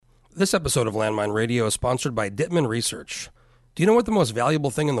This episode of Landmine Radio is sponsored by Dittman Research. Do you know what the most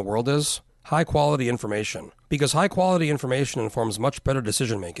valuable thing in the world is? High-quality information. Because high-quality information informs much better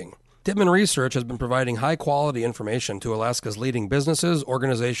decision-making. Dittman Research has been providing high-quality information to Alaska's leading businesses,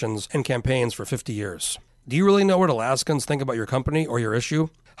 organizations, and campaigns for 50 years. Do you really know what Alaskans think about your company or your issue?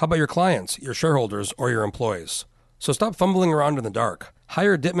 How about your clients, your shareholders, or your employees? So stop fumbling around in the dark.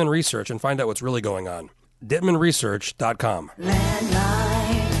 Hire Dittman Research and find out what's really going on. DittmanResearch.com.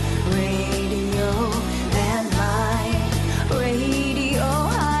 Landline Radio, Landline Radio,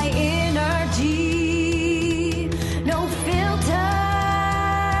 high energy, no filter.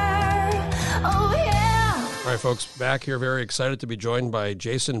 Oh yeah. All right, folks, back here, very excited to be joined by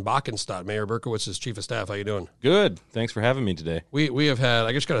Jason Bockenstadt, Mayor Berkowitz's Chief of Staff. How you doing? Good. Thanks for having me today. We have had,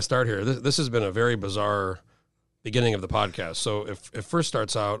 I just got to start here. This has been a very bizarre beginning of the podcast. So if it first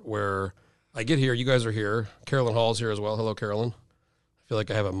starts out where I get here, you guys are here. Carolyn Hall's here as well. Hello, Carolyn. I feel like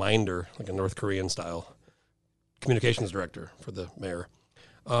I have a minder, like a North Korean style communications director for the mayor.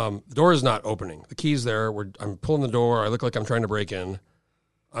 The door is not opening. The key's there. I'm pulling the door. I look like I'm trying to break in.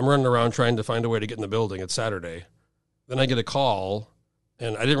 I'm running around trying to find a way to get in the building. It's Saturday. Then I get a call,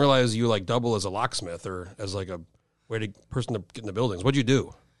 and I didn't realize you like double as a locksmith or as like a person to get in the buildings. What'd you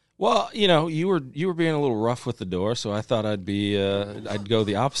do? Well, you know, you were being a little rough with the door, so I thought I'd go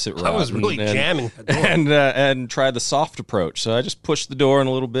the opposite route. I was really jamming the door. and try the soft approach. So I just pushed the door in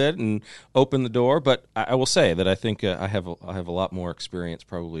a little bit and opened the door. But I will say that I think I have a lot more experience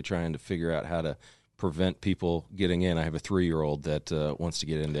probably trying to figure out how to prevent people getting in. I have a 3-year-old that wants to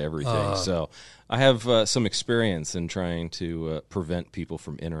get into everything, so I have some experience in trying to prevent people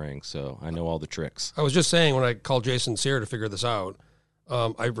from entering. So I know all the tricks. I was just saying when I called Jason Sear to figure this out.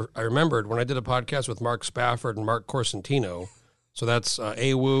 I remembered when I did a podcast with Mark Spafford and Mark Corsentino. So that's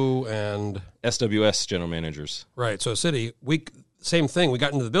AWU and SWS general managers. Right. So City, same thing. We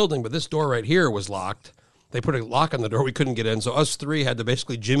got into the building, but this door right here was locked. They put a lock on the door. We couldn't get in. So us three had to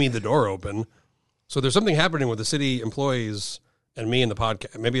basically jimmy the door open. So there's something happening with the city employees and me in the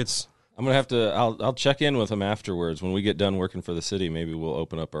podcast. Maybe it's. I'm going to have to, I'll check in with them afterwards. When we get done working for the city, maybe we'll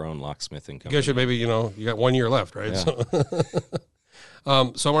open up our own locksmithing company. I guess you got 1 year left, right?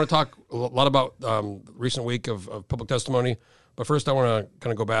 Yeah. So I want to talk a lot about recent week of public testimony, but first I want to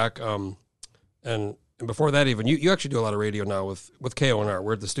kind of go back and before that even, you actually do a lot of radio now with KONR.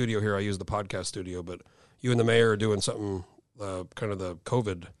 We're at the studio here. I use the podcast studio, but you and the mayor are doing something kind of the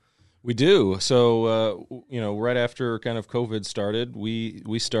COVID. We do. So, right after kind of COVID started,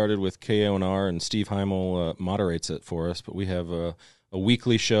 we started with KONR, and Steve Heimel moderates it for us, but we have a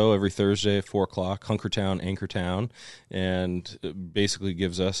weekly show every Thursday at 4 o'clock, Hunkertown, Anchortown, and it basically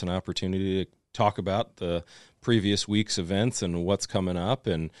gives us an opportunity to talk about the previous week's events and what's coming up.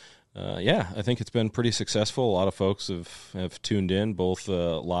 And, I think it's been pretty successful. A lot of folks have tuned in, both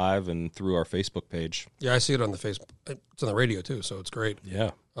live and through our Facebook page. Yeah, I see it on the Facebook. It's on the radio, too, so it's great.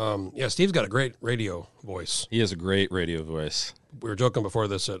 Yeah. Steve's got a great radio voice. He has a great radio voice. We were joking before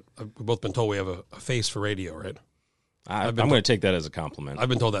this that we've both been told we have a face for radio, right? I'm going to take that as a compliment. I've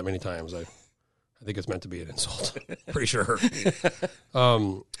been told that many times. I think it's meant to be an insult. Pretty sure.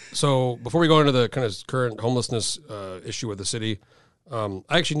 So before we go into the kind of current homelessness issue with the city, I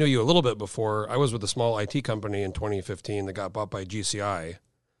actually knew you a little bit before. I was with a small IT company in 2015 that got bought by GCI,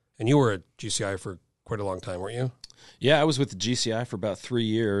 and you were at GCI for quite a long time, weren't you? Yeah, I was with the GCI for about 3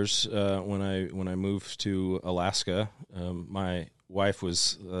 years when I moved to Alaska. My wife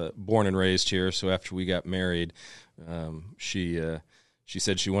was born and raised here, so after we got married, she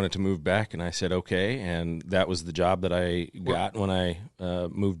said she wanted to move back, and I said okay, and that was the job that I got when I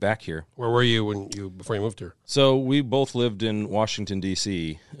moved back here. Where were you before you moved here? So we both lived in Washington,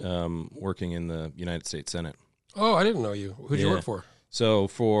 D.C., working in the United States Senate. Oh, I didn't know you. Who'd you work for? So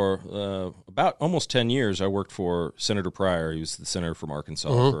for about almost 10 years, I worked for Senator Pryor. He was the senator from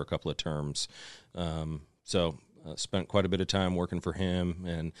Arkansas for a couple of terms. Spent quite a bit of time working for him,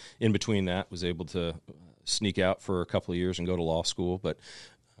 and in between that was able to sneak out for a couple of years and go to law school, but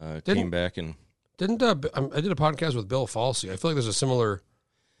came back and... I did a podcast with Bill Falsey. I feel like there's a similar...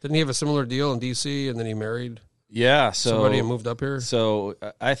 Didn't he have a similar deal in D.C., and then he married... Yeah, so somebody and moved up here. So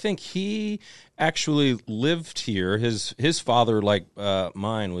I think he actually lived here. His father, like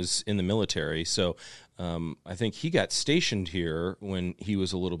mine, was in the military. So I think he got stationed here when he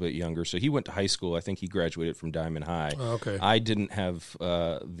was a little bit younger. So he went to high school. I think he graduated from Diamond High. Oh, okay. I didn't have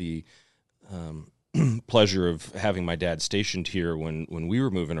the pleasure of having my dad stationed here when we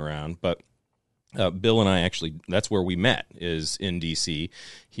were moving around, but. Bill and I actually, that's where we met, is in D.C.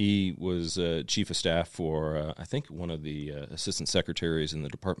 He was chief of staff for, I think, one of the assistant secretaries in the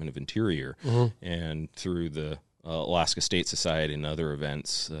Department of Interior. And through the Alaska State Society and other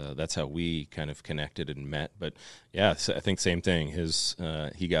events. That's how we kind of connected and met. But yeah, I think same thing.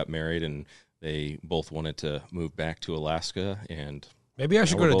 He got married, and they both wanted to move back to Alaska, and Maybe I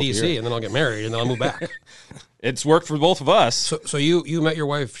should Now go to we're both DC here. and then I'll get married and then I'll move back. it's worked for both of us. So you met your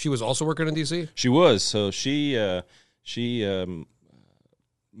wife. She was also working in DC. She was. So she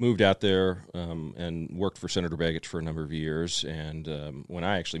moved out there and worked for Senator Begich for a number of years. And when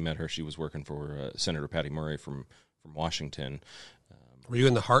I actually met her, she was working for Senator Patty Murray from Washington. Were you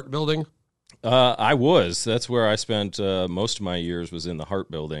in the Hart Building? I was. That's where I spent most of my years, was in the Hart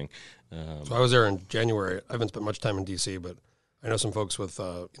Building. So I was there in January. I haven't spent much time in DC, but I know some folks with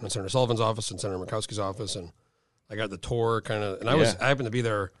Senator Sullivan's office and Senator Murkowski's office, and I got the tour kind of. And I happened to be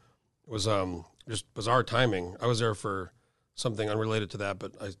there. It was just bizarre timing. I was there for something unrelated to that,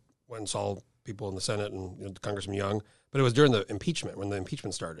 but I went and saw people in the Senate and Congressman Young. But it was during the impeachment, when the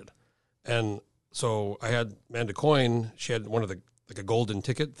impeachment started, and so I had Amanda Coyne. She had one of the like a golden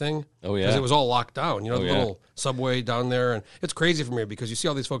ticket thing. Oh, yeah. Because it was all locked down. The yeah. little subway down there, and it's crazy for me because you see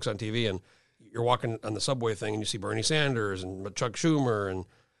all these folks on TV, and you're walking on the subway thing, and you see Bernie Sanders and Chuck Schumer, and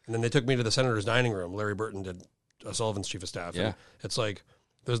then they took me to the senator's dining room. Larry Burton did Sullivan's chief of staff. Yeah. And it's like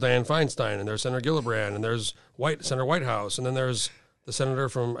there's Dianne Feinstein, and there's Senator Gillibrand, and there's Senator Whitehouse, and then there's the senator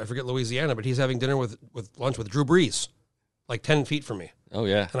from, I forget, Louisiana, but he's having dinner with lunch with Drew Brees, like 10 feet from me. Oh,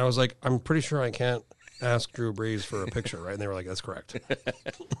 yeah. And I was like, I'm pretty sure I can't ask Drew Brees for a picture, right? And they were like, that's correct.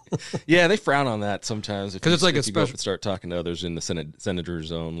 Yeah, they frown on that sometimes. 'Cause it's like if a you go up special- and start talking to others in the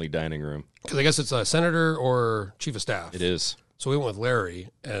senator's only dining room. Because I guess it's a senator or chief of staff. It is. So we went with Larry,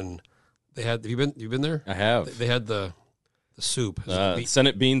 and they had. You've been there? I have. They had the soup. The-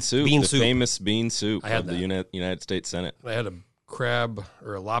 Senate bean soup, Bean the soup. famous bean soup I had of the that. United States Senate. I had a crab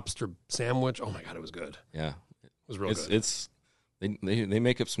or a lobster sandwich. Oh my god, it was good. It Yeah, was real good. it's they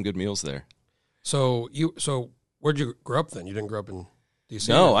make up some good meals there. So where'd you grow up then? You didn't grow up in DC?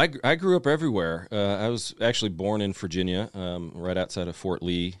 No, or- I grew up everywhere. I was actually born in Virginia, right outside of Fort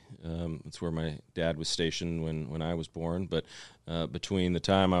Lee. That's where my dad was stationed when I was born. But between the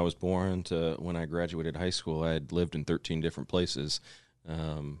time I was born to when I graduated high school, I had lived in 13 different places.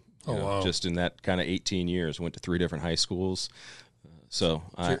 Wow. Just in that kind of 18 years, went to 3 different high schools. So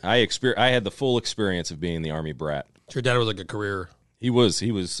I had the full experience of being the Army brat. So your dad was like a career. He was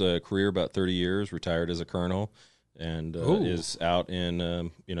a career about 30 years, retired as a colonel, and is out in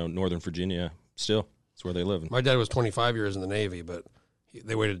Northern Virginia still. That's where they live. My dad was 25 years in the Navy, but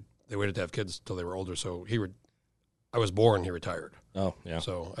they waited to have kids till they were older. So I was born, he retired. Oh yeah.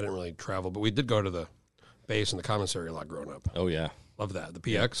 So I didn't really travel, but we did go to the base and the commissary a lot growing up. Oh yeah. Love that. The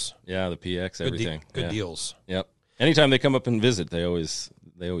PX. Yeah, the PX, everything. Good Yeah. deals. Yep. Anytime they come up and visit, they always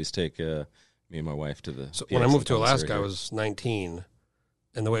take me and my wife to the. So PX when I moved to and commissary Alaska, I here. was 19,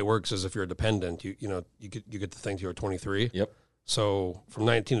 and the way it works is if you're a dependent, you get the thing till you're 23. Yep. So from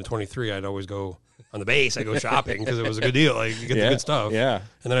 19 to 23, I'd always go on the base. I go shopping because it was a good deal. Like you get the good stuff. Yeah.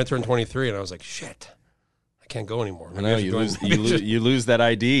 And then I turned 23, and I was like, shit, I can't go anymore. I know you lose that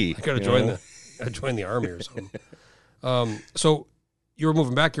ID. I gotta join the army or something. So you were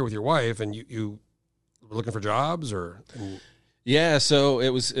moving back here with your wife, and you were looking for jobs, or Yeah, so it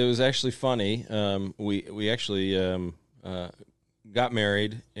was actually funny. We actually got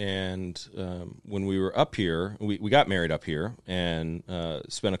married, and when we were up here, we got married up here, and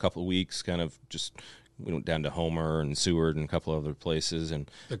spent a couple of weeks kind of just. We went down to Homer and Seward and a couple other places, and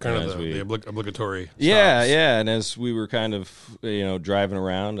the kind as of we- the obligatory. Yeah, stops? yeah. And as we were kind of, driving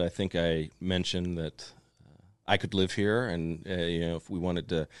around, I think I mentioned that I could live here, and if we wanted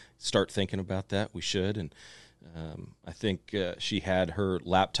to start thinking about that, we should. And I think she had her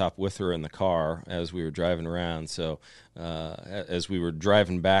laptop with her in the car as we were driving around. So as we were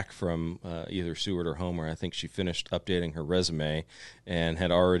driving back from either Seward or Homer, I think she finished updating her resume and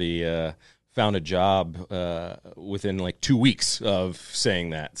had already found a job within like 2 weeks of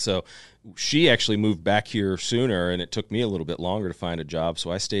saying that. So she actually moved back here sooner, and it took me a little bit longer to find a job.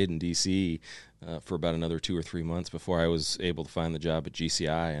 So I stayed in D.C. For about another 2 or 3 months before I was able to find the job at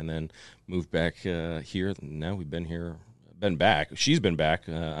GCI, and then moved back here. Now we've been back. She's been back.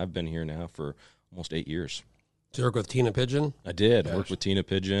 I've been here now for almost 8 years. To work with Tina Pigeon. I did. Yeah, Worked with Tina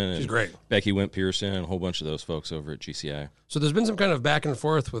Pigeon. And she's great. Becky Wint Pearson and a whole bunch of those folks over at GCI. So there's been some kind of back and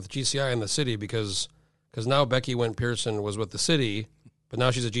forth with GCI and the city because now Becky Wint Pearson was with the city, but now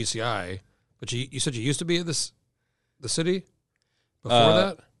she's at GCI. But you said you used to be at the city before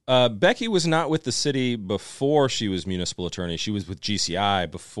that? Becky was not with the city before she was municipal attorney. She was with GCI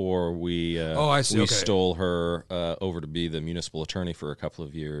before we I see. we Okay. stole her over to be the municipal attorney for a couple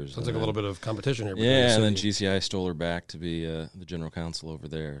of years. Sounds like a little bit of competition here. between Yeah, the and then city. GCI stole her back to be the general counsel over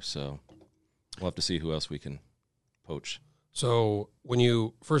there. So we'll have to see who else we can poach. So when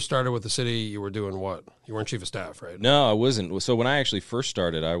you first started with the city, you were doing what? You weren't chief of staff, right? No, I wasn't. So when I actually first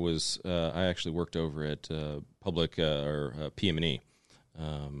started, I actually worked over at public or PM&E,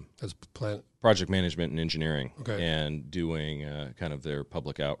 As plant. project management and engineering, Okay. and doing kind of their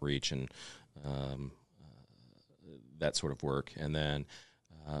public outreach and that sort of work. And then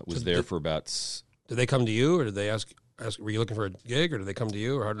was there for about. Did they come to you, or did they ask? Were you looking for a gig, or did they come to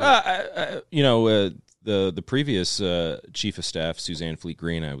you, or how did? The previous chief of staff, Suzanne Fleet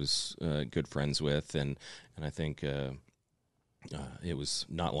Green, I was good friends with, and I think it was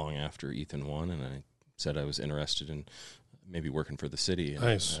not long after Ethan won, and I said I was interested in maybe working for the city. And,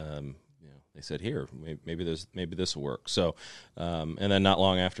 Nice. they said, "Here, maybe this will work." So, and then not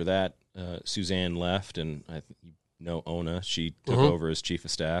long after that, Suzanne left, and Ona, she took over as chief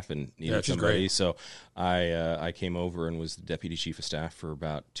of staff and needed she's somebody. great. So I came over and was the deputy chief of staff for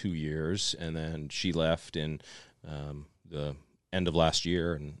about 2 years, and then she left in the end of last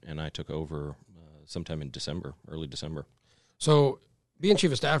year, and I took over sometime in December, early December. So being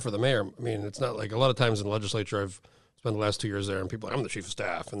chief of staff for the mayor, I mean, it's not like a lot of times in the legislature. I've spent the last 2 years there, and people are like, I'm the chief of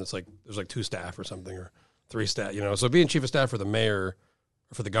staff, and it's like there's like 2 staff or something, or 3 staff. So being chief of staff for the mayor,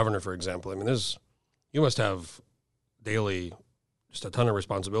 or for the governor, for example, I mean, you must have daily just a ton of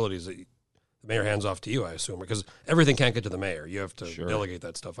responsibilities that the mayor hands off to you, I assume, because everything can't get to the mayor. You have to delegate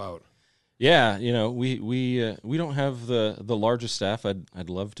that stuff out. Yeah, we don't have the largest staff. I'd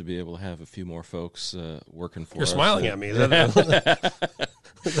love to be able to have a few more folks working for us. You're smiling at me. Is that,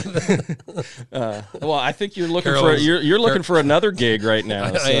 Well, I think you're looking Carolyn's- you're looking for another gig right now.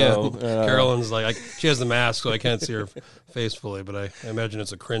 I am. So, Carolyn's like, she has the mask, so I can't see her face fully, but I imagine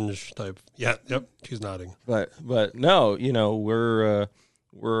it's a cringe type. Yeah, yep, she's nodding. but no,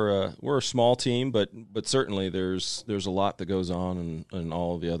 we're a small team, but certainly there's a lot that goes on in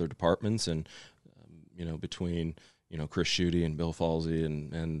all of the other departments, and between Chris Schutte and Bill Falsey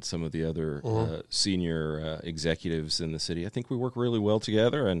and some of the other senior executives in the city, I think we work really well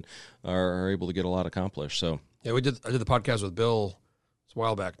together and are able to get a lot accomplished. So Yeah, I did the podcast with Bill. It's a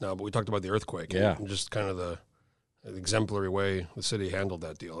while back now, but we talked about the earthquake. Yeah. and just kind of the exemplary way the city handled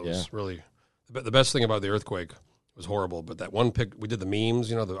that deal. It was Yeah. really the best thing about the earthquake was horrible, but that one pic, we did the memes,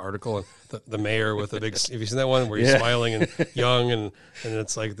 the article, and the mayor with the big, have you seen that one where he's smiling and young, and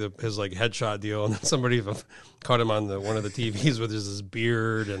it's like his like headshot deal, and then somebody caught him on one of the TVs with just this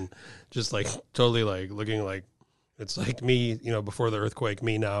beard and just like totally like looking like it's like me, before the earthquake,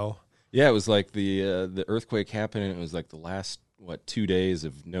 me now. yeah, it was like the earthquake happened, and it was like the last 2 days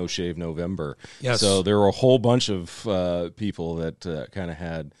of No Shave November. Yes. So there were a whole bunch of people that kind of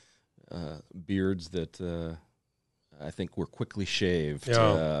had beards that I think were quickly shaved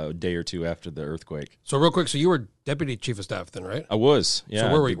a day or two after the earthquake. So real quick, so you were deputy chief of staff then, right? I was, yeah.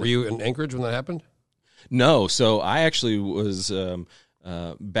 So where were you in Anchorage when that happened? No, so I actually was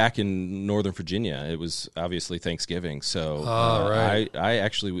back in Northern Virginia. It was obviously Thanksgiving, so right. I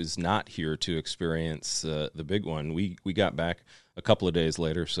actually was not here to experience the big one. We got back a couple of days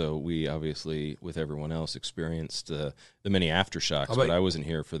later, so we obviously, with everyone else, experienced the many aftershocks. But I wasn't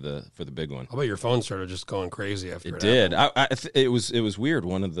here for the big one. I bet your phone started just going crazy after It it did. happened. It was weird.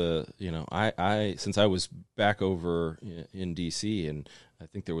 One of the I since I was back over in DC, and I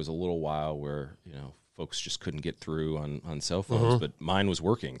think there was a little while where folks just couldn't get through on cell phones, but mine was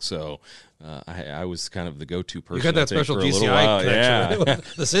working. So I was kind of the go-to person. You got that I think, special for a little GCI while. connection Yeah.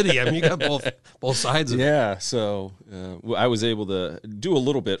 with the city. I mean, you got both sides of it. Yeah, so I was able to do a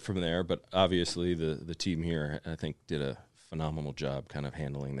little bit from there, but obviously the team here, I think, did a phenomenal job kind of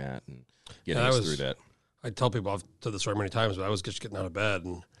handling that and getting us through that. I tell people, I've told the story many times, but I was just getting out of bed,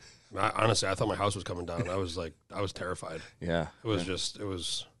 and honestly, I thought my house was coming down. I was terrified. Yeah. It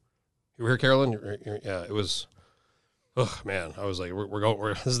was. You were here, Carolyn? Yeah, it was. Oh man, I was like,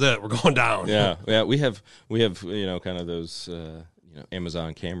 this is it. We're going down. Yeah. We have kind of those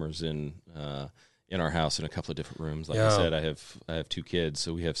Amazon cameras in our house in a couple of different rooms. Like I said, I have 2 kids,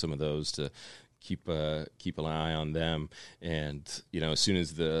 so we have some of those to keep an eye on them. And as soon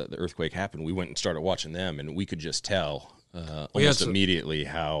as the earthquake happened, we went and started watching them, and we could just tell almost immediately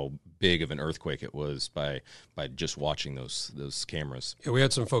how big of an earthquake it was by just watching those cameras. Yeah, we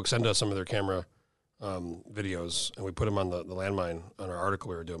had some folks send us some of their camera videos, and we put them on the landmine on our article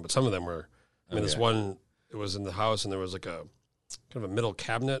we were doing. But some of them were, this one, it was in the house, and there was like a kind of a middle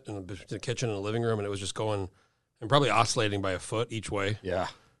cabinet in the kitchen and the living room, and it was just going and probably oscillating by a foot each way. Yeah.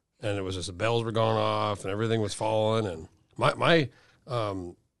 And it was just the bells were going off, and everything was falling. And my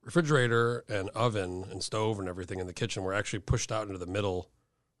refrigerator and oven and stove and everything in the kitchen were actually pushed out into the middle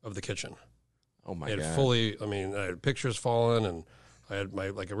of the kitchen. Oh my It God. had I had pictures falling, and I had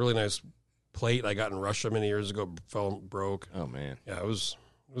a really nice plate I got in Russia many years ago broke. Oh man. Yeah, it was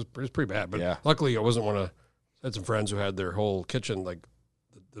pretty bad. But Yeah. luckily, I wasn't one of. I had some friends who had their whole kitchen, like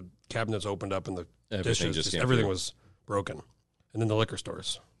the cabinets opened up and the Everything dishes, just came everything through. was broken. And then the liquor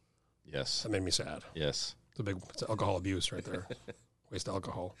stores. Yes. That made me sad. Yes. It's alcohol abuse right there. Waste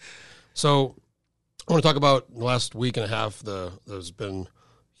alcohol. So I want to talk about the last week and a half. There's been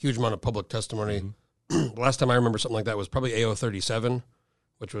a huge amount of public testimony. The last time I remember something like that was probably AO 37,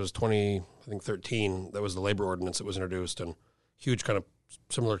 which was 2013. That was the labor ordinance that was introduced, and huge kind of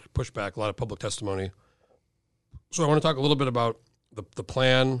similar pushback, a lot of public testimony. So I want to talk a little bit about the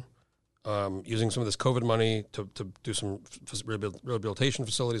plan, using some of this COVID money to do some rehabilitation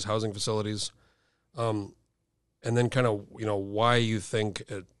facilities, housing facilities, and then kind of why you think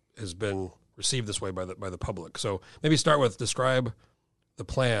it has been received this way by the public. So maybe start with describe the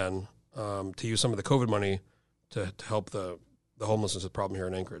plan to use some of the COVID money to help the homelessness problem here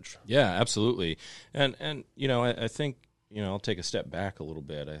in Anchorage. Yeah, absolutely. And I think I'll take a step back a little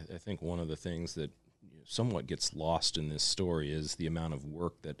bit. I think one of the things that somewhat gets lost in this story is the amount of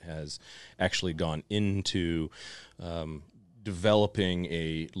work that has actually gone into developing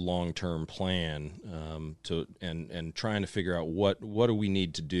a long-term plan and trying to figure out what do we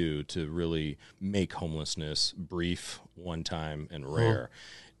need to do to really make homelessness brief, one time, and rare.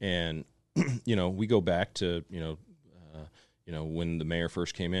 And we go back to when the mayor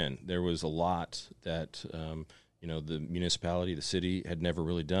first came in, there was a lot that the municipality, the city had never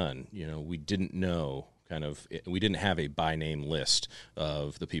really done. We didn't know. We didn't have a by name list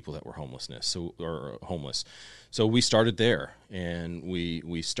of the people that were homeless. So we started there, and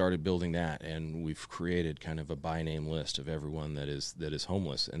we started building that, and we've created kind of a by name list of everyone that is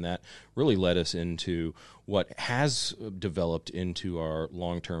homeless, and that really led us into what has developed into our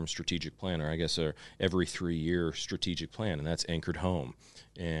long-term strategic plan, or I guess our every 3-year strategic plan, and that's Anchored Home,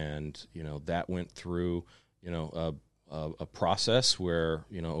 and that went through a process where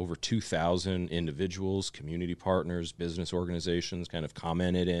over 2,000 individuals, community partners, business organizations kind of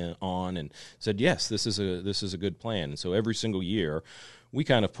commented on and said, yes, this is a good plan. And so every single year, we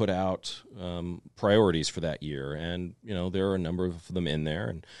kind of put out priorities for that year, and there are a number of them in there.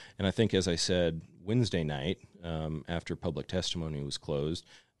 And I think, as I said Wednesday night after public testimony was closed,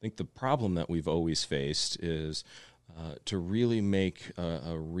 I think the problem that we've always faced is to really make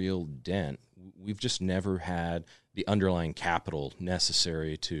a real dent. We've just never had the underlying capital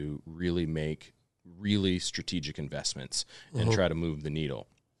necessary to really make really strategic investments and try to move the needle.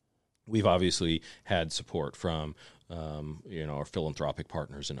 We've obviously had support from our philanthropic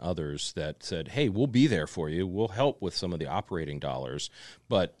partners and others that said, hey, we'll be there for you. We'll help with some of the operating dollars.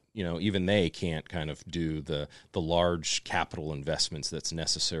 But, even they can't kind of do the large capital investments that's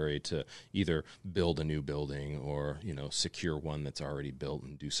necessary to either build a new building or, secure one that's already built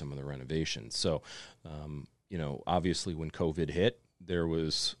and do some of the renovations. So, obviously when COVID hit, there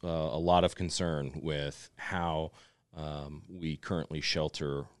was a lot of concern with how we currently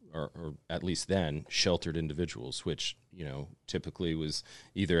shelter, or at least then, sheltered individuals, which, typically was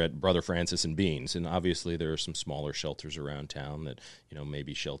either at Brother Francis and Beans. And obviously there are some smaller shelters around town that,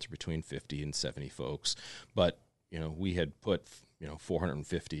 maybe shelter between 50 and 70 folks. But, we had put,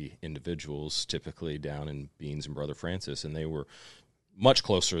 450 individuals typically down in Beans and Brother Francis, and they were much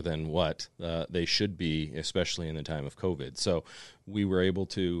closer than what they should be, especially in the time of COVID. So we were able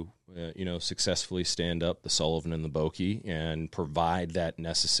to, successfully stand up the Sullivan and the Boki and provide that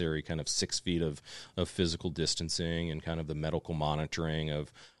necessary kind of 6 feet of physical distancing and kind of the medical monitoring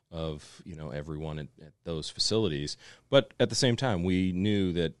of everyone at those facilities. But at the same time, we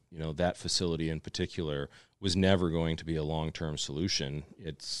knew that, that facility in particular was never going to be a long-term solution.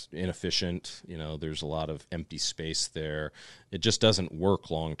 It's inefficient. There's a lot of empty space there. It just doesn't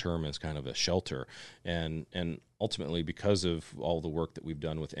work long-term as kind of a shelter. And ultimately, because of all the work that we've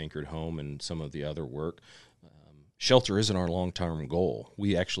done with Anchored Home and some of the other work, shelter isn't our long-term goal.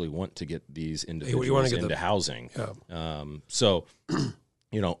 We actually want to get these individuals into housing. Yeah. So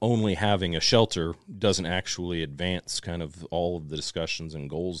only having a shelter doesn't actually advance kind of all of the discussions and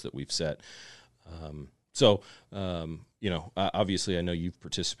goals that we've set. Obviously I know you've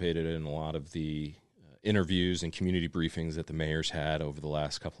participated in a lot of the interviews and community briefings that the mayor's had over the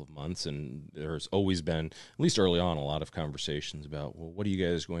last couple of months, and there's always been, at least early on, a lot of conversations about, well, what are you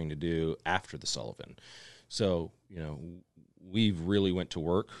guys going to do after the Sullivan? So, we've really went to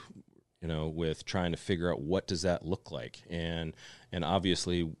work, with trying to figure out what does that look like. And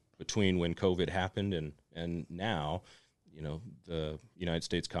obviously between when COVID happened and now, the United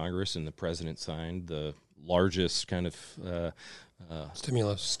States Congress and the president signed the largest kind of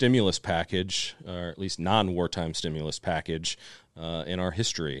Stimulus. package, or at least non-wartime stimulus package in our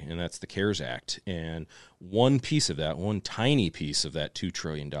history, and that's the CARES Act. And one tiny piece of that $2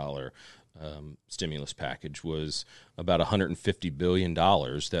 trillion stimulus package was about $150 billion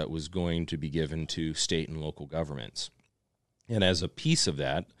that was going to be given to state and local governments. And as a piece of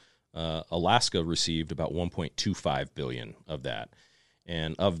that, Alaska received about $1.25 billion of that.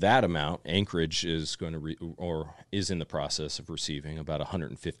 And of that amount, Anchorage is going to is in the process of receiving about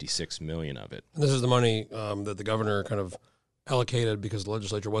 $156 million of it. And this is the money that the governor kind of allocated because the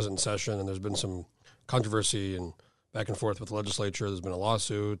legislature wasn't in session, and there's been some controversy and back and forth with the legislature. There's been a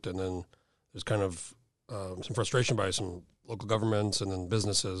lawsuit, and then there's kind of some frustration by some local governments and then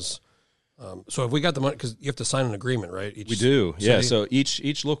businesses. So if we got the money, because you have to sign an agreement, right? We do, yeah. So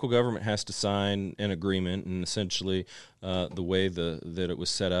each local government has to sign an agreement, and essentially the way that it was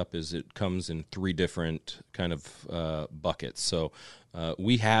set up is it comes in three different kind of buckets. So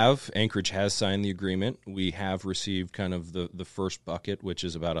Anchorage has signed the agreement. We have received kind of the first bucket, which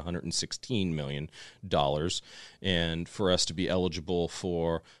is about $116 million. And for us to be eligible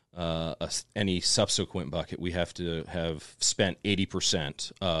for any subsequent bucket, we have to have spent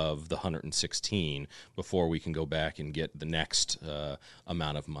 80% of the 116 before we can go back and get the next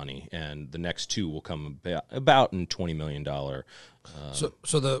amount of money, and the next two will come about in $20 million.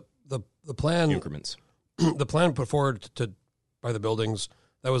 So the plan increments. The plan put forward by the buildings,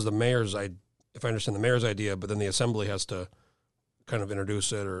 that was the mayor's, if I understand, the mayor's idea, but then the assembly has to kind of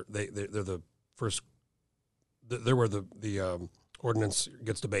introduce it, or they're the first. They're where the ordinance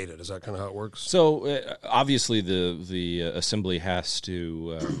gets debated. Is that kind of how it works? So obviously the assembly has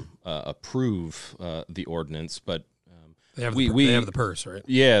to approve the ordinance, but they have the purse, right?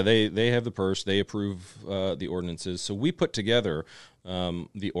 Yeah, they have the purse. They approve the ordinances. So we put together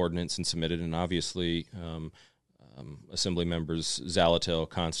the ordinance and submitted, and obviously Assembly members Zalatel,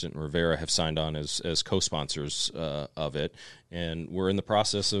 Constant, and Rivera have signed on as co-sponsors of it, and we're in the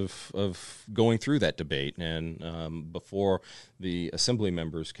process of going through that debate. And before the Assembly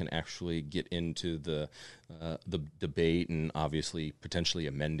members can actually get into the debate and obviously potentially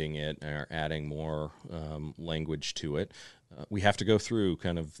amending it or adding more language to it, we have to go through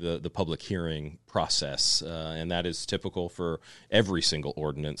kind of the public hearing process, and that is typical for every single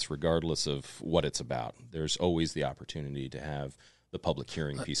ordinance, regardless of what it's about. There's always the opportunity to have the public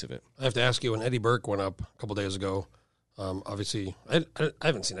hearing piece of it. I have to ask you, when Eddie Burke went up a couple days ago, obviously I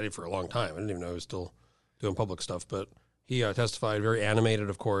haven't seen Eddie for a long time. I didn't even know he was still doing public stuff, but he testified, very animated,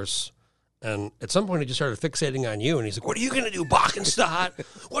 of course. And at some point, he just started fixating on you, and he's like, "What are you going to do, Backenstadt?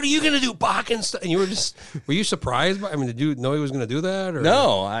 What are you going to do, Backenstadt?" And were you surprised? Did you know he was going to do that? Or?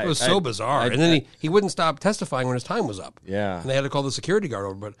 No. It was so bizarre. And then he wouldn't stop testifying when his time was up. Yeah. And they had to call the security guard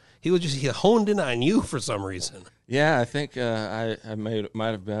over, but he honed in on you for some reason. Yeah, I think I might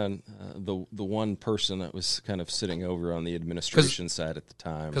have been the one person that was kind of sitting over on the administration side at the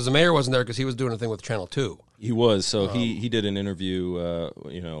time. Because the mayor wasn't there because he was doing a thing with Channel 2. He was. So he did an interview,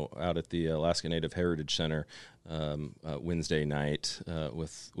 out at the Alaska Native Heritage Center Wednesday night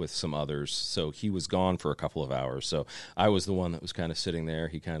with some others. So he was gone for a couple of hours. So I was the one that was kind of sitting there.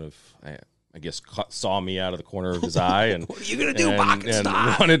 He kind of, I guess, saw me out of the corner of his eye, and what are you going to do,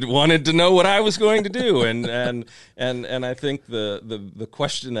 Backenstadt? And wanted to know what I was going to do, and I think the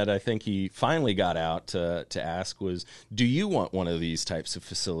question that I think he finally got out to ask was, do you want one of these types of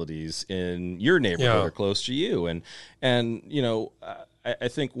facilities in your neighborhood or close to you? And I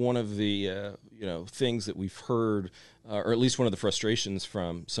think one of the things that we've heard, or at least one of the frustrations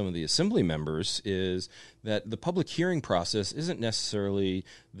from some of the Assembly members, is that the public hearing process isn't necessarily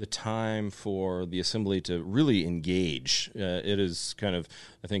the time for the Assembly to really engage. It is kind of,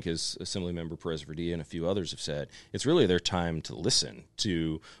 I think, as Assembly Member Perez Verdilla and a few others have said, it's really their time to listen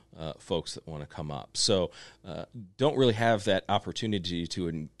to folks that want to come up. So don't really have that opportunity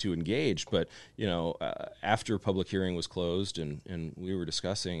to engage. But after public hearing was closed and we were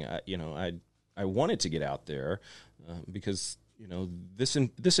discussing, I wanted to get out there because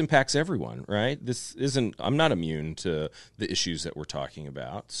this impacts everyone, right? I'm not immune to the issues that we're talking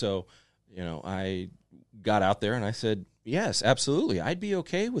about. So I got out there and I said, yes, absolutely, I'd be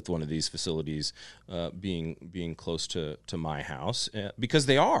okay with one of these facilities being close to my house, because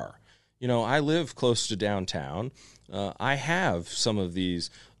they are. I live close to downtown. I have some of these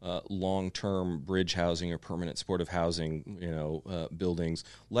long-term bridge housing or permanent supportive housing, buildings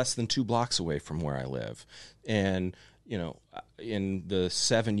less than 2 blocks away from where I live. And, in the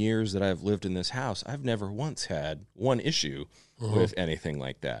 7 years that I've lived in this house, I've never once had one issue with anything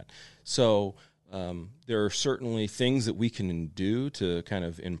like that. So there are certainly things that we can do to kind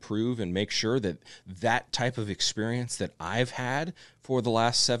of improve and make sure that that type of experience that I've had for the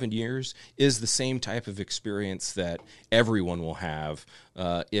last 7 years is the same type of experience that everyone will have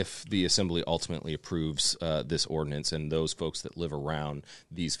if the Assembly ultimately approves this ordinance and those folks that live around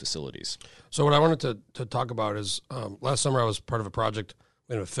these facilities. So what I wanted to talk about is last summer I was part of a project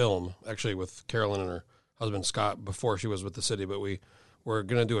in a film, actually with Carolyn and her husband Scott before she was with the city, but we were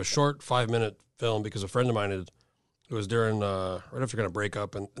going to do a short 5-minute film because a friend of mine it was during right after going to break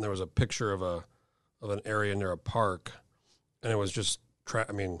up, and there was a picture of an area near a park, and it was just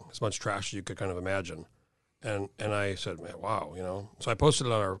as much trash as you could kind of imagine, and I said, man, wow, so I posted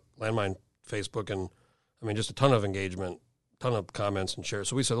it on our Landmine Facebook, and just a ton of engagement, ton of comments and shares.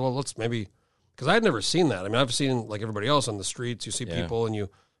 So we said, well, let's maybe, because I had never seen that. I've seen, like everybody else on the streets, you see people and you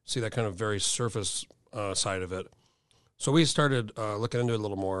see that kind of very surface side of it. So we started looking into it a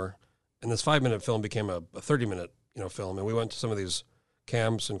little more, and this 5-minute film became a 30-minute film. And we went to some of these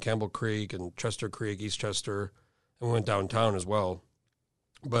camps in Campbell Creek and Chester Creek, East Chester, and we went downtown as well.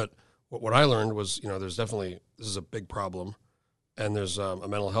 But what I learned was, there's definitely, this is a big problem, and there's a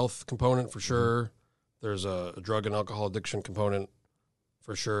mental health component for sure. There's a drug and alcohol addiction component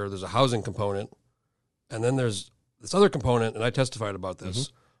for sure. There's a housing component, and then there's this other component, and I testified about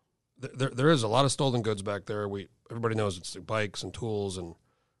this. There is a lot of stolen goods back there. Everybody knows it's bikes and tools, and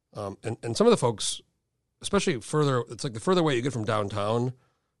some of the folks, especially further, it's like the further away you get from downtown,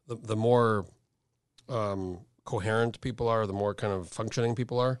 the more coherent people are, the more kind of functioning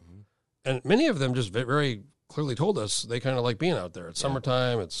people are, and many of them just very clearly told us they kind of like being out there. It's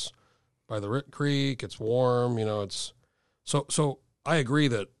summertime. It's by the creek. It's warm. It's so. I agree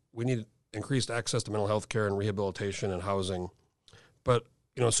that we need increased access to mental health care and rehabilitation and housing, but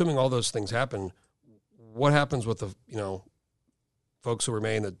assuming all those things happen, what happens with the, folks who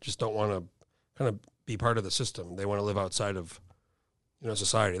remain that just don't want to kind of be part of the system? They want to live outside of,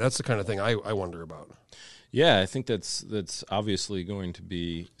 society. That's the kind of thing I wonder about. Yeah, I think that's obviously going to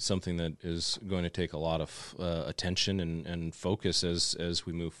be something that is going to take a lot of attention and focus as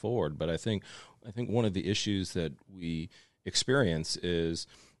we move forward. But I think one of the issues that we experience is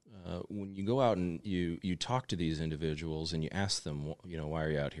when you go out and you talk to these individuals and you ask them, why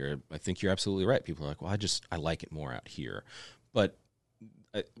are you out here? I think you're absolutely right. People are like, well, I like it more out here. But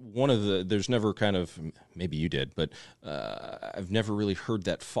there's never kind of, maybe you did, but I've never really heard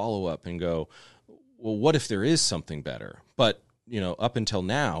that follow up and go, well, what if there is something better? But, up until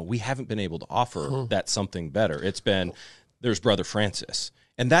now, we haven't been able to offer that something better. It's been, there's Brother Francis.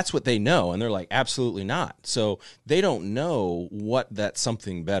 And that's what they know. And they're like, absolutely not. So they don't know what that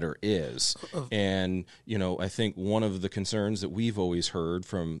something better is. And, I think one of the concerns that we've always heard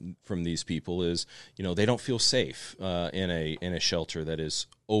from these people is, they don't feel safe in a shelter that is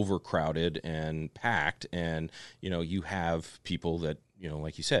overcrowded and packed. And, you have people that,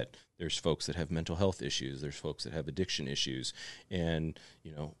 like you said, there's folks that have mental health issues. There's folks that have addiction issues. And,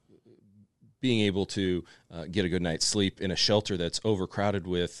 being able to get a good night's sleep in a shelter that's overcrowded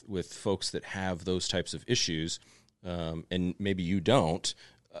with folks that have those types of issues, and maybe you don't,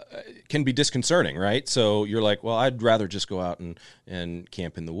 can be disconcerting, right? So you're like, well, I'd rather just go out and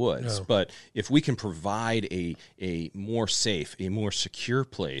camp in the woods. Yeah. But if we can provide a more safe, a more secure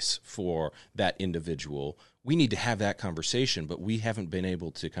place for that individual, we need to have that conversation, but we haven't been able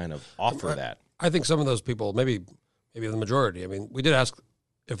to kind of offer that. I think some of those people, maybe the majority, we did ask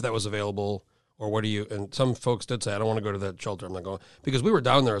if that was available, or what do you, and some folks did say, I don't want to go to that shelter, I'm not going, because we were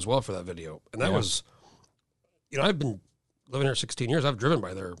down there as well for that video, and that was, I've been living here 16 years, I've driven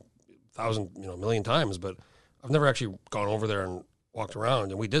by there 1,000, million times, but I've never actually gone over there and walked around,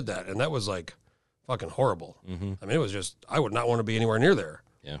 and we did that, and that was like fucking horrible. It was just, I would not want to be anywhere near there.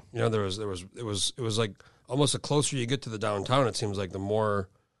 Yeah. It was like, almost the closer you get to the downtown, it seems like the more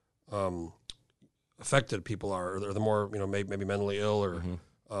affected people are, or the more, maybe mentally ill or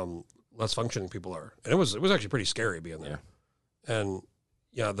less functioning people are. And it was actually pretty scary being there. Yeah. And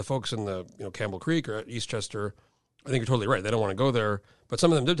the folks in the, Campbell Creek or at East Chester, I think you're totally right. They don't want to go there, but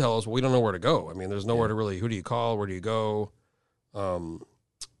some of them did tell us, well, we don't know where to go. There's nowhere to really, who do you call? Where do you go? I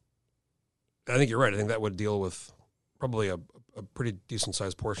think you're right. I think that would deal with probably a pretty decent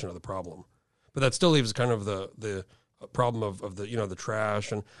sized portion of the problem, but that still leaves kind of the problem of the, the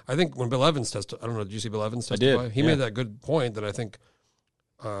trash. And I think when Bill Evans testified, I don't know, did you see Bill Evans testify? I did. He made that good point that I think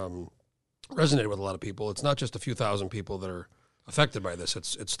resonated with a lot of people. It's not just a few thousand people that are affected by this.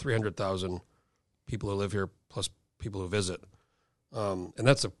 It's 300,000 people who live here plus people who visit. And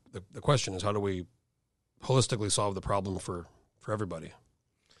that's the question is, how do we holistically solve the problem for everybody?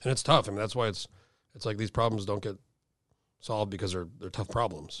 And it's tough. That's why it's like these problems don't get solved because they're tough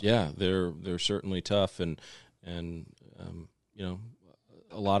problems. Yeah, they're certainly tough, and you know,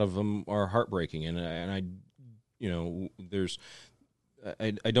 a lot of them are heartbreaking, and I you know,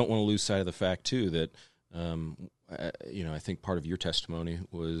 I don't want to lose sight of the fact too that you know, I think part of your testimony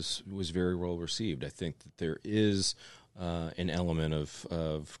was very well received. I think that there is an element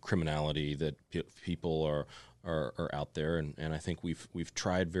of criminality that people are out there, and I think we've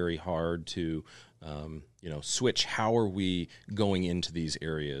tried very hard to you know, switch how are we going into these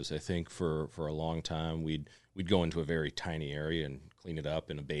areas. I think for a long time we'd go into a very tiny area and clean it up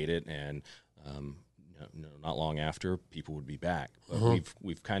and abate it, and not long after, people would be back. But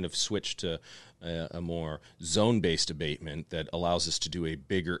we've kind of switched to a more zone-based abatement that allows us to do a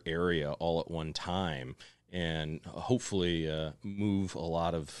bigger area all at one time, and hopefully move a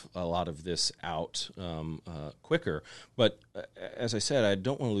lot of this out quicker. But as I said, I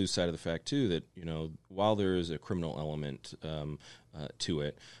don't want to lose sight of the fact too that, you know, while there is a criminal element to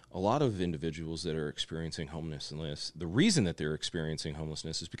it, a lot of individuals that are experiencing homelessness, the reason that they're experiencing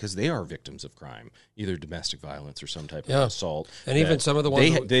homelessness is because they are victims of crime, either domestic violence or some type of assault. And even some of the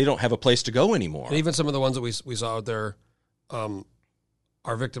ones they don't have a place to go anymore. And even some of the ones that we saw out there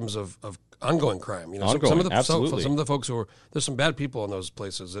are victims of ongoing crime. You know, some of the absolutely. Some of the folks who are, there's some bad people in those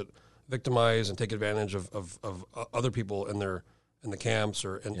places that victimize and take advantage of other people in the camps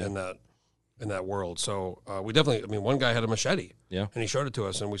or in that world. So we definitely, I mean, one guy had a machete, and he showed it to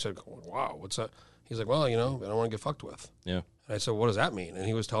us, and we said, "Wow, what's that?" He's like, "Well, you know, I don't want to get fucked with." Yeah. And I said, "What does that mean?" And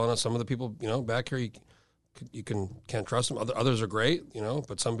he was telling us some of the people, you know, back here, you can't trust them. Others are great, you know,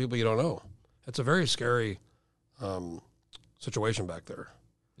 but some people you don't know. It's a very scary situation back there.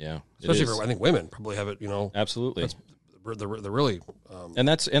 Yeah, especially for, I think women probably have it, you know. Absolutely. They're really, and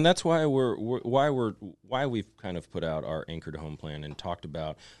that's why why we've kind of put out our Anchor to Home plan and talked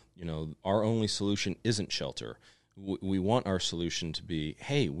about, you know, our only solution isn't shelter. We want our solution to be,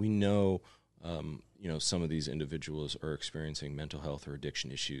 hey, we know, you know, some of these individuals are experiencing mental health or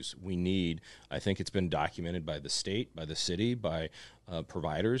addiction issues. We need, I think it's been documented by the state, by the city, by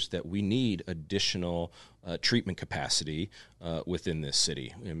providers, that we need additional treatment capacity within this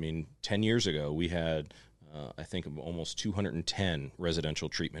city. I mean, 10 years ago, we had, I think, almost 210 residential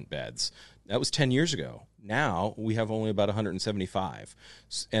treatment beds. That was 10 years ago. Now we have only about 175.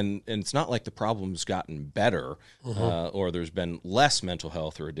 And it's not like the problem's gotten better or there's been less mental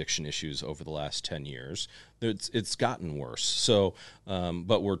health or addiction issues over the last 10 years. It's gotten worse. So,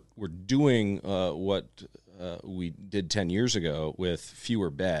 but we're doing what we did 10 years ago with fewer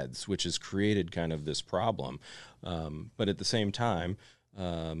beds, which has created kind of this problem. But at the same time,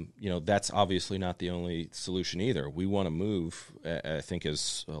 you know, that's obviously not the only solution either. We want to move, I think,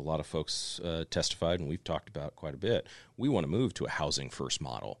 as a lot of folks testified, and we've talked about quite a bit, we want to move to a housing first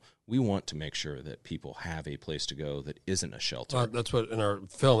model. We want to make sure that people have a place to go that isn't a shelter. That's what, in our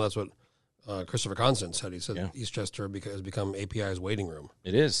film, that's what Christopher Constant said. He said Eastchester has become API's waiting room.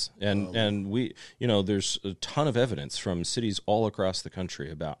 It is. And we, you know, there's a ton of evidence from cities all across the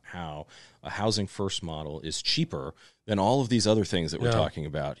country about how a housing first model is cheaper than all of these other things that we're talking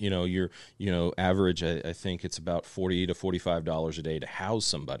about. You know, average, I think it's about $40 to $45 a day to house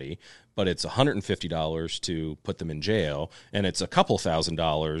somebody, but it's $150 to put them in jail, and it's a couple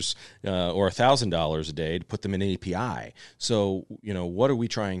 $1,000 or $1,000 a day to put them in API. So, you know, what are we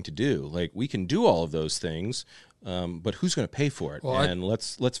trying to do? Like, we can do all of those things, but who's going to pay for it? Well, and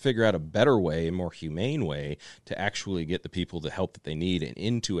let's figure out a better way, a more humane way to actually get the people the help that they need and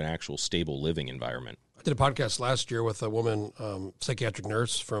into an actual stable living environment. I did a podcast last year with a woman, psychiatric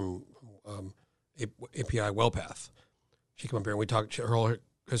nurse from API WellPath. She came up here and we talked. Her whole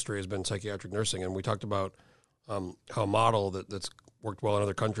history has been psychiatric nursing, and we talked about how a model that's worked well in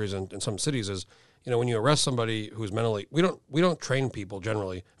other countries and in some cities is, you know, when you arrest somebody who's mentally, we don't train people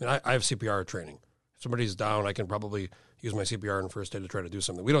generally. I mean, I have CPR training. If somebody's down, I can probably use my CPR in first aid to try to do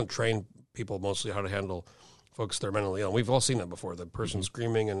something. We don't train people mostly how to handle folks that are mentally ill. We've all seen that before. The person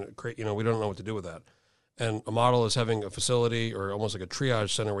screaming and, you know, we don't know what to do with that. And a model is having a facility or almost like a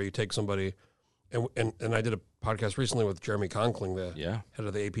triage center where you take somebody. And I did a podcast recently with Jeremy Conkling, the head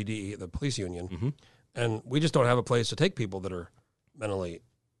of the APD, the police union. And we just don't have a place to take people that are mentally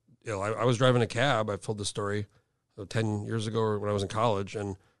ill. I was driving a cab. I've told this story 10 years ago when I was in college,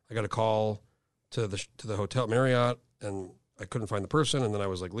 and I got a call to the hotel Marriott, and I couldn't find the person. And then I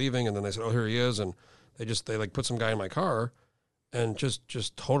was like leaving, and then they said, "Oh, here he is." And they like put some guy in my car, and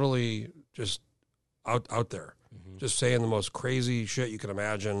just totally just out there, just saying the most crazy shit you can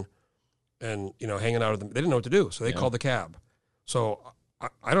imagine, and, you know, hanging out with them. They didn't know what to do, so they called the cab. So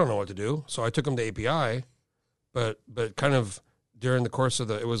I don't know what to do, so I took them to API, but kind of during the course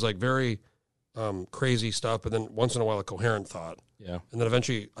of it was like very crazy stuff, but then once in a while a coherent thought. Yeah. And then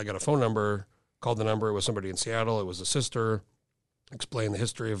eventually I got a phone number, called the number. It was somebody in Seattle. It was a sister, explained the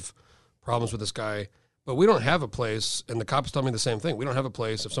history of problems with this guy. But we don't have a place, and the cops tell me the same thing. We don't have a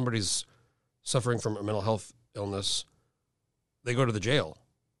place. If somebody's suffering from a mental health illness, they go to the jail.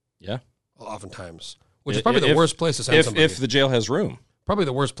 Yeah. Oftentimes, which is probably the worst place to send somebody. If the jail has room. Probably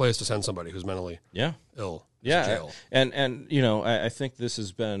the worst place to send somebody who's mentally ill. Yeah, Jail. and you know, I think this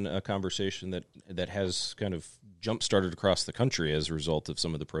has been a conversation that has kind of jump-started across the country as a result of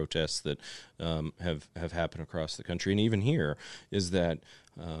some of the protests that have happened across the country, and even here, is that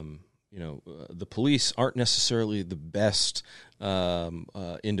the police aren't necessarily the best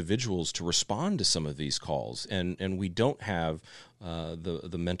individuals to respond to some of these calls, and we don't have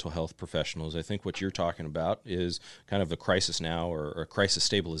the mental health professionals. I think what you're talking about is kind of a crisis now or a crisis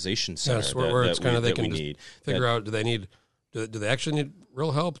stabilization center. Yes, where it's kind of they can just need. figure out, do they actually need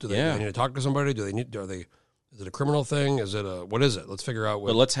real help? Do they need to talk to somebody? Is it a criminal thing? What is it? Let's figure out.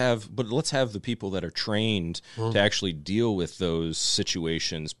 But let's have the people that are trained to actually deal with those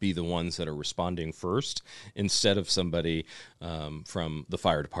situations be the ones that are responding first, instead of somebody from the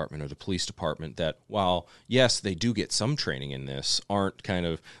fire department or the police department that, while yes, they do get some training in this, aren't kind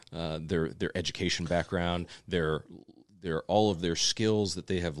of their education background, their all of their skills that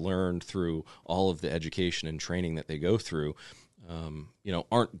they have learned through all of the education and training that they go through.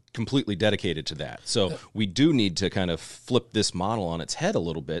 Aren't completely dedicated to that. So we do need to kind of flip this model on its head a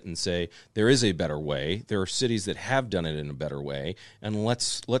little bit and say there is a better way. There are cities that have done it in a better way, and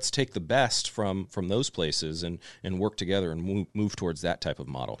let's take the best from those places and work together and move towards that type of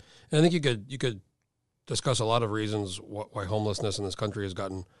model. And I think you could discuss a lot of reasons why homelessness in this country has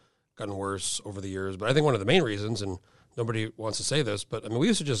gotten worse over the years. But I think one of the main reasons, and nobody wants to say this, but I mean, we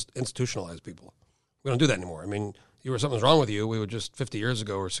used to just institutionalize people. We don't do that anymore. I mean, something's wrong with you, we would just 50 years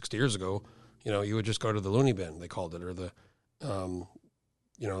ago or 60 years ago, you would just go to the loony bin, they called it, or the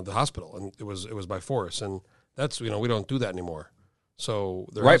hospital, and it was by force, and that's we don't do that anymore. So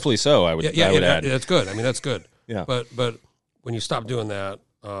rightfully so, I would add. That's good. I mean, that's good. Yeah. But when you stop doing that,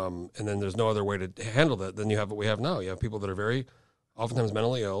 and then there's no other way to handle that, then you have what we have now. You have people that are very oftentimes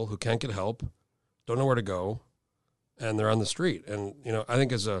mentally ill who can't get help, don't know where to go, and they're on the street. And I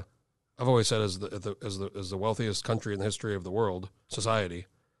think I've always said, as the wealthiest country in the history of the world, society,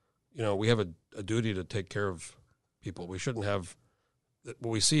 we have a duty to take care of people. We shouldn't have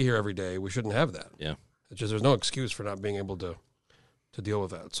what we see here every day. We shouldn't have that. Yeah, it's just there's no excuse for not being able to deal with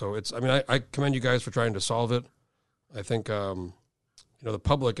that. So I commend you guys for trying to solve it. I think the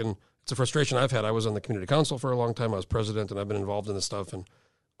public, and it's a frustration I've had. I was on the community council for a long time. I was president, and I've been involved in this stuff. And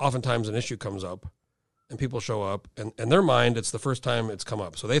oftentimes an issue comes up, and people show up, and in their mind, it's the first time it's come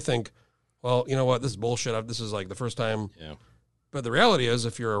up. So they think, well, you know what, this is bullshit. This is like the first time. Yeah. But the reality is,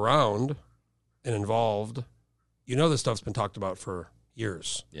 if you're around and involved, this stuff's been talked about for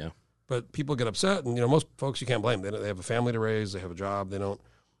years. Yeah. But people get upset, and most folks, you can't blame them. They have a family to raise. They have a job. They don't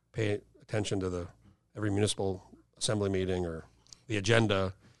pay attention to every municipal assembly meeting or the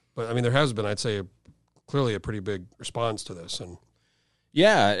agenda. But there has been, I'd say, clearly a pretty big response to this. And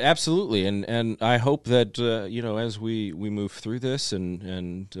yeah, absolutely. And I hope that as we move through this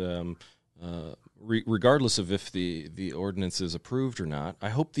and regardless of if the ordinance is approved or not, I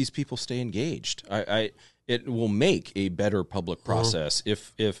hope these people stay engaged. It will make a better public process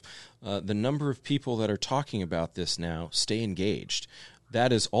if the number of people that are talking about this now stay engaged.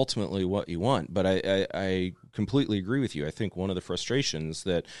 That is ultimately what you want. But I completely agree with you. I think one of the frustrations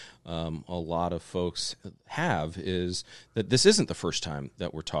that a lot of folks have is that this isn't the first time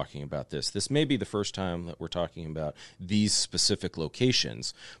that we're talking about this. This may be the first time that we're talking about these specific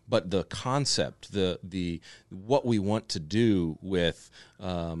locations, but the concept, the what we want to do with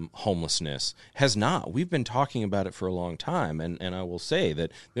homelessness has not. We've been talking about it for a long time, and I will say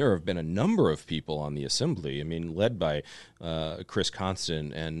that there have been a number of people on the assembly, led by Chris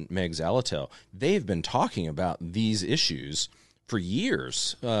Constant and Meg Zalatel. They've been talking about these issues for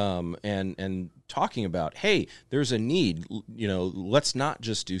years, and talking about, hey, there's a need. Let's not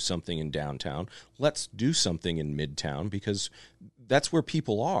just do something in downtown. Let's do something in Midtown, because that's where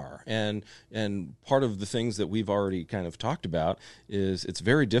people are. And part of the things that we've already kind of talked about is it's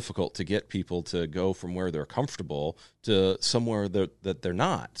very difficult to get people to go from where they're comfortable to somewhere that they're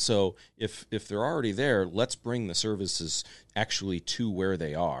not. So if they're already there, let's bring the services actually to where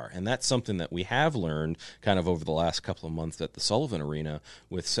they are. And that's something that we have learned kind of over the last couple of months at the Sullivan Arena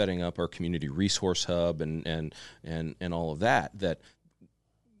with setting up our community resource hub and all of that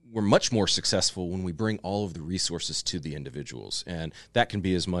we're much more successful when we bring all of the resources to the individuals, and that can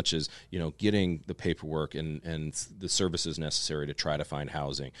be as much as getting the paperwork and the services necessary to try to find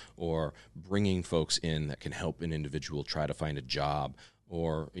housing, or bringing folks in that can help an individual try to find a job,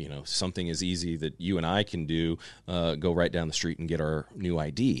 or something as easy that you and I can do, go right down the street and get our new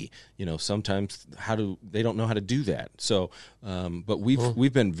ID. Sometimes they don't know how to do that. So, but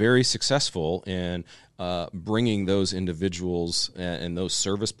we've been very successful in bringing those individuals and those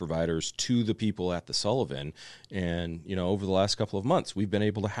service providers to the people at the Sullivan. And over the last couple of months, we've been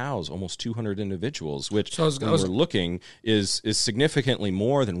able to house almost 200 individuals, which when we're looking is significantly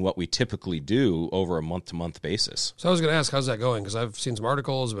more than what we typically do over a month-to-month basis. So I was going to ask, how's that going? Because I've seen some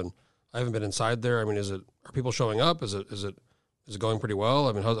articles, but I haven't been inside there. I mean, are people showing up? Is it going pretty well?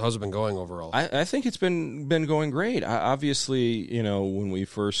 I mean, how's it been going overall? I think it's been going great. Obviously, when we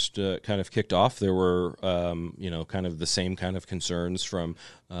first kind of kicked off, there were, kind of the same kind of concerns from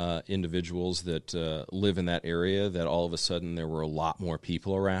individuals that live in that area, that all of a sudden there were a lot more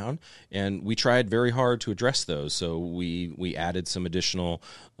people around. And we tried very hard to address those. So we added some additional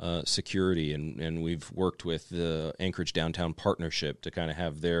security, and we've worked with the Anchorage Downtown Partnership to kind of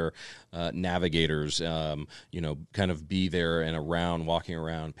have their navigators, kind of be there and around, walking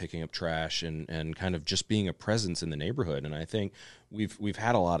around, picking up trash, and kind of just being a presence in the neighborhood. And I think we've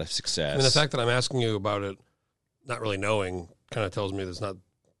had a lot of success. I mean, the fact that I'm asking you about it, not really knowing, kind of tells me there's not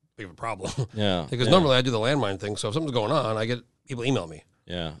big of a problem. Yeah. Because normally I do the landmine thing, so if something's going on, I get people email me.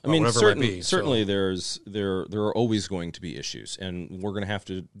 Yeah, I mean, certainly there are always going to be issues, and we're going to have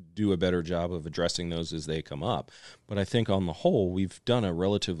to do a better job of addressing those as they come up. But I think on the whole, we've done a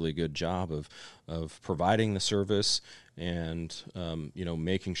relatively good job of providing the service and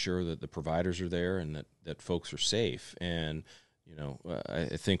making sure that the providers are there and that folks are safe. And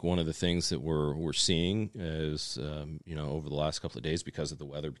I think one of the things that we're seeing is over the last couple of days, because of the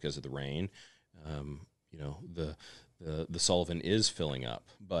weather, because of the rain, the Sullivan is filling up,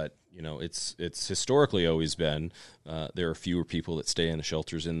 but it's historically always been there are fewer people that stay in the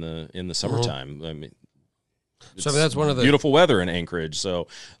shelters in the summertime. Mm-hmm. I mean, that's one of the beautiful weather in Anchorage. So,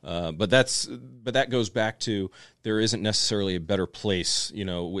 but that goes back to there isn't necessarily a better place.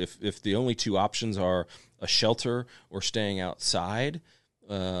 If the only two options are a shelter or staying outside,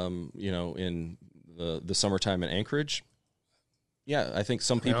 in the summertime in Anchorage. Yeah, I think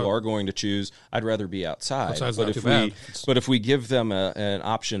some people are going to choose, I'd rather be outside. But if we give them an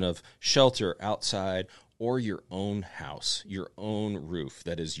option of shelter outside or your own house, your own roof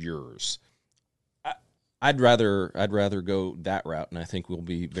that is yours, I'd rather go that route, and I think we'll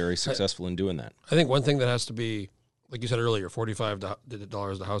be very successful in doing that. I think one thing that has to be, like you said earlier,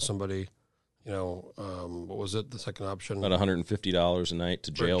 $45 to house somebody. What was it? The second option, about $150 a night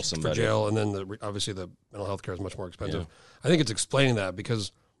to jail somebody. For jail, and then obviously the mental health care is much more expensive. Yeah. I think it's explaining that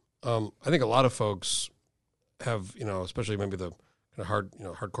because I think a lot of folks have, especially maybe the kind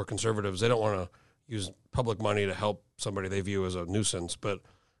of hardcore conservatives, they don't want to use public money to help somebody they view as a nuisance. But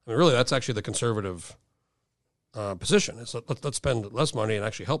I mean, really, that's actually the conservative position. It's let's spend less money and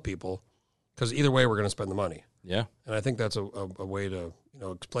actually help people, because either way, we're going to spend the money. Yeah, and I think that's a way to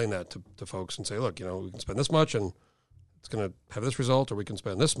explain that to folks and say, look, we can spend this much and it's going to have this result, or we can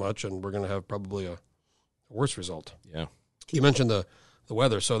spend this much and we're going to have probably a worse result. Yeah. You mentioned the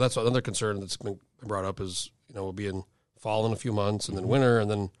weather, so that's another concern that's been brought up is we'll be in fall in a few months and then winter, and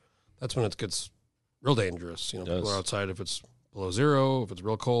then that's when it gets real dangerous. People are outside if it's below zero, if it's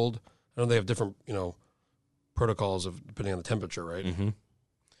real cold. I know they have different protocols of depending on the temperature, right? Mm-hmm.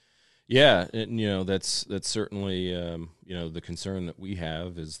 Yeah, that's certainly the concern that we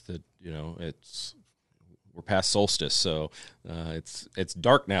have is that we're past solstice, so it's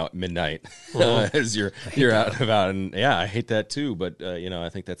dark now at midnight as you're out and about, and yeah, I hate that too. But I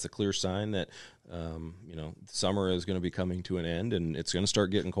think that's a clear sign that summer is going to be coming to an end, and it's going to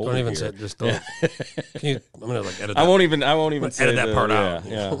start getting colder. Don't even here. say it. Just don't. I'm going to edit that. I won't even say edit that part out.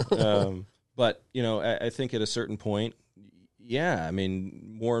 Yeah. But I think at a certain point. Yeah, I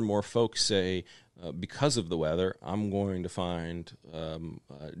mean, more and more folks say, because of the weather, I'm going to find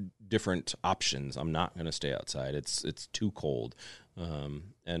different options. I'm not going to stay outside. It's too cold,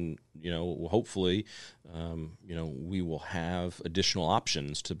 and hopefully, we will have additional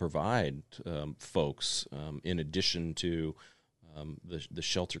options to provide folks in addition to the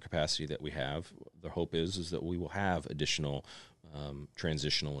shelter capacity that we have. The hope is that we will have additional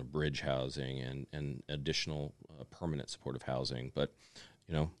transitional and bridge housing and additional permanent supportive housing. But,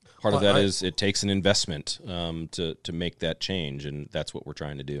 part of that is it takes an investment to make that change, and that's what we're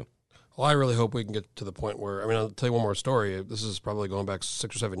trying to do. Well, I really hope we can get to the point where, I'll tell you one more story. This is probably going back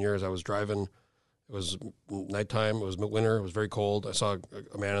 6 or 7 years. I was driving. It was nighttime. It was winter. It was very cold. I saw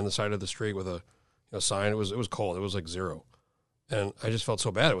a man on the side of the street with a sign. It was cold. It was like 0. And I just felt so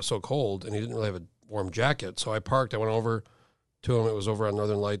bad. It was so cold, and he didn't really have a warm jacket. So I parked. I went over to him. It was over on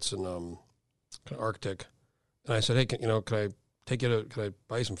Northern Lights and kind of Arctic. And I said, hey, can I take you to, can I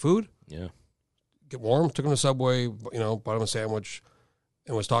buy you some food? Yeah. Get warm. Took him to Subway, bought him a sandwich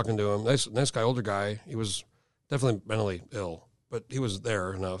and was talking to him. Nice guy, older guy. He was definitely mentally ill, but he was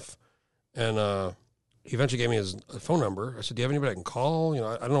there enough. And he eventually gave me his phone number. I said, do you have anybody I can call?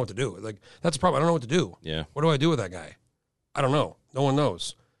 I don't know what to do. Like, that's the problem. I don't know what to do. Yeah. What do I do with that guy? I don't know. No one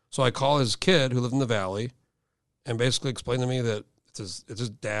knows. So I call his kid who lived in the Valley and basically explained to me that it's his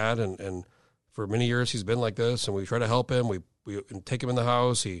dad. And for many years he's been like this, and we try to help him. We take him in the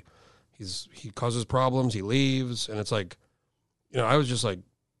house. He causes problems. He leaves. And it's like, I was just like,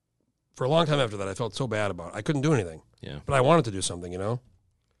 for a long time after that, I felt so bad about it. I couldn't do anything. Yeah. But I wanted to do something, And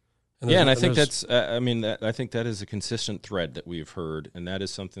I think that's. I think that is a consistent thread that we've heard, and that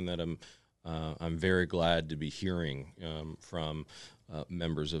is something that I'm very glad to be hearing from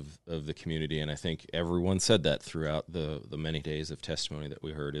members of the community. And I think everyone said that throughout the many days of testimony that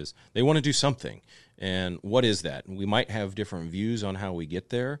we heard is they want to do something. And what is that? We might have different views on how we get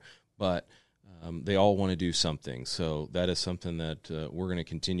there, but they all want to do something. So that is something that we're going to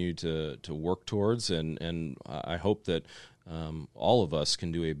continue to work towards, and I hope that all of us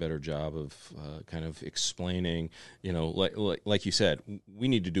can do a better job of kind of explaining, like you said, we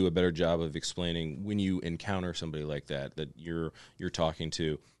need to do a better job of explaining when you encounter somebody like that you're talking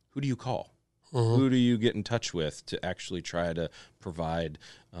to, who do you call? Mm-hmm. Who do you get in touch with to actually try to provide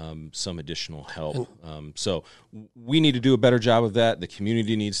some additional help? So we need to do a better job of that. The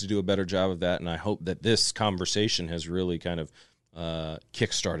community needs to do a better job of that. And I hope that this conversation has really kind of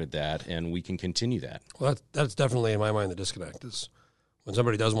kick-started that, and we can continue that. Well, that's definitely, in my mind, the disconnect is when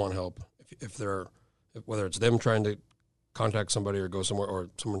somebody does want help, whether it's them trying to contact somebody or go somewhere, or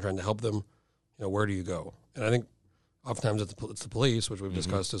someone trying to help them, where do you go? And I think oftentimes it's the police, which we've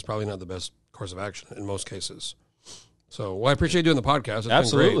discussed, is probably not the best course of action in most cases. So, I appreciate doing the podcast. It's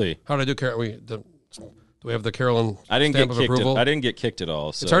Absolutely. been great. How did I do, Carol? Do we have the Carolyn I didn't stamp get of kicked. approval? I didn't get kicked at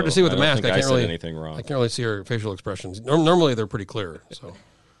all. So it's hard to see with the mask. I said anything wrong. I can't really see her facial expressions. Normally they're pretty clear, so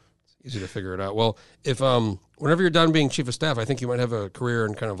it's easy to figure it out. Well, if whenever you're done being chief of staff, I think you might have a career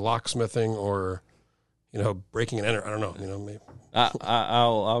in kind of locksmithing or breaking and enter. I don't know. Maybe.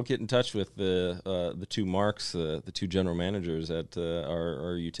 I'll get in touch with the two Marks, the two general managers at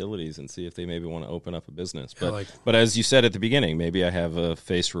our utilities, and see if they maybe want to open up a business. But but as you said at the beginning, maybe I have a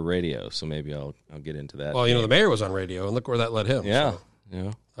face for radio, so maybe I'll get into that. Well, the mayor was on radio, and look where that led him. Yeah, so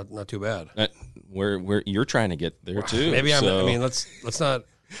yeah, not too bad. Where you're trying to get there too. Maybe let's not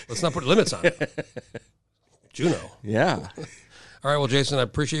put limits on it. Juno. Yeah. All right. Well, Jason, I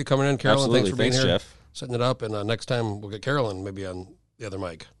appreciate you coming in. Carolyn, Absolutely. Thanks for being here. Jeff. Setting it up, and next time we'll get Carolyn maybe on the other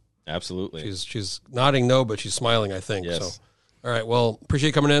mic. Absolutely. She's nodding no, but she's smiling, I think. Yes. So, all right. Well, appreciate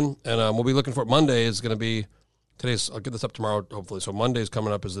you coming in, and we'll be looking for Monday is going to be today's. I'll get this up tomorrow, hopefully. So Monday's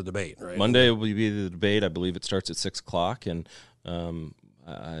coming up is the debate, right? Monday will be the debate. I believe it starts at 6:00, and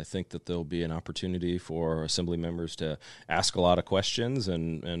I think that there'll be an opportunity for assembly members to ask a lot of questions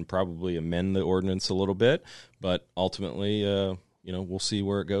and probably amend the ordinance a little bit, but ultimately. We'll see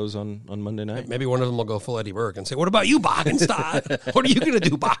where it goes on Monday night. Maybe one of them will go full Eddie Burke and say, "What about you, Bockenstadt? What are you going to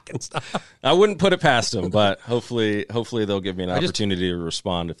do, Bockenstadt?" I wouldn't put it past them, but hopefully they'll give me an opportunity to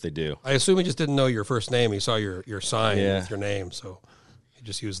respond if they do. I assume he just didn't know your first name. He saw your sign with your name, so he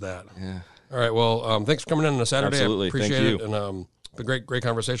just used that. Yeah. All right. Well, thanks for coming in on a Saturday. Absolutely. I appreciate Thank it. you. And a great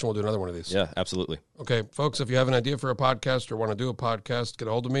conversation. We'll do another one of these. Yeah, absolutely. Okay, folks, if you have an idea for a podcast or want to do a podcast, get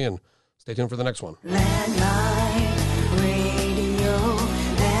a hold of me and stay tuned for the next one. Landline Radio.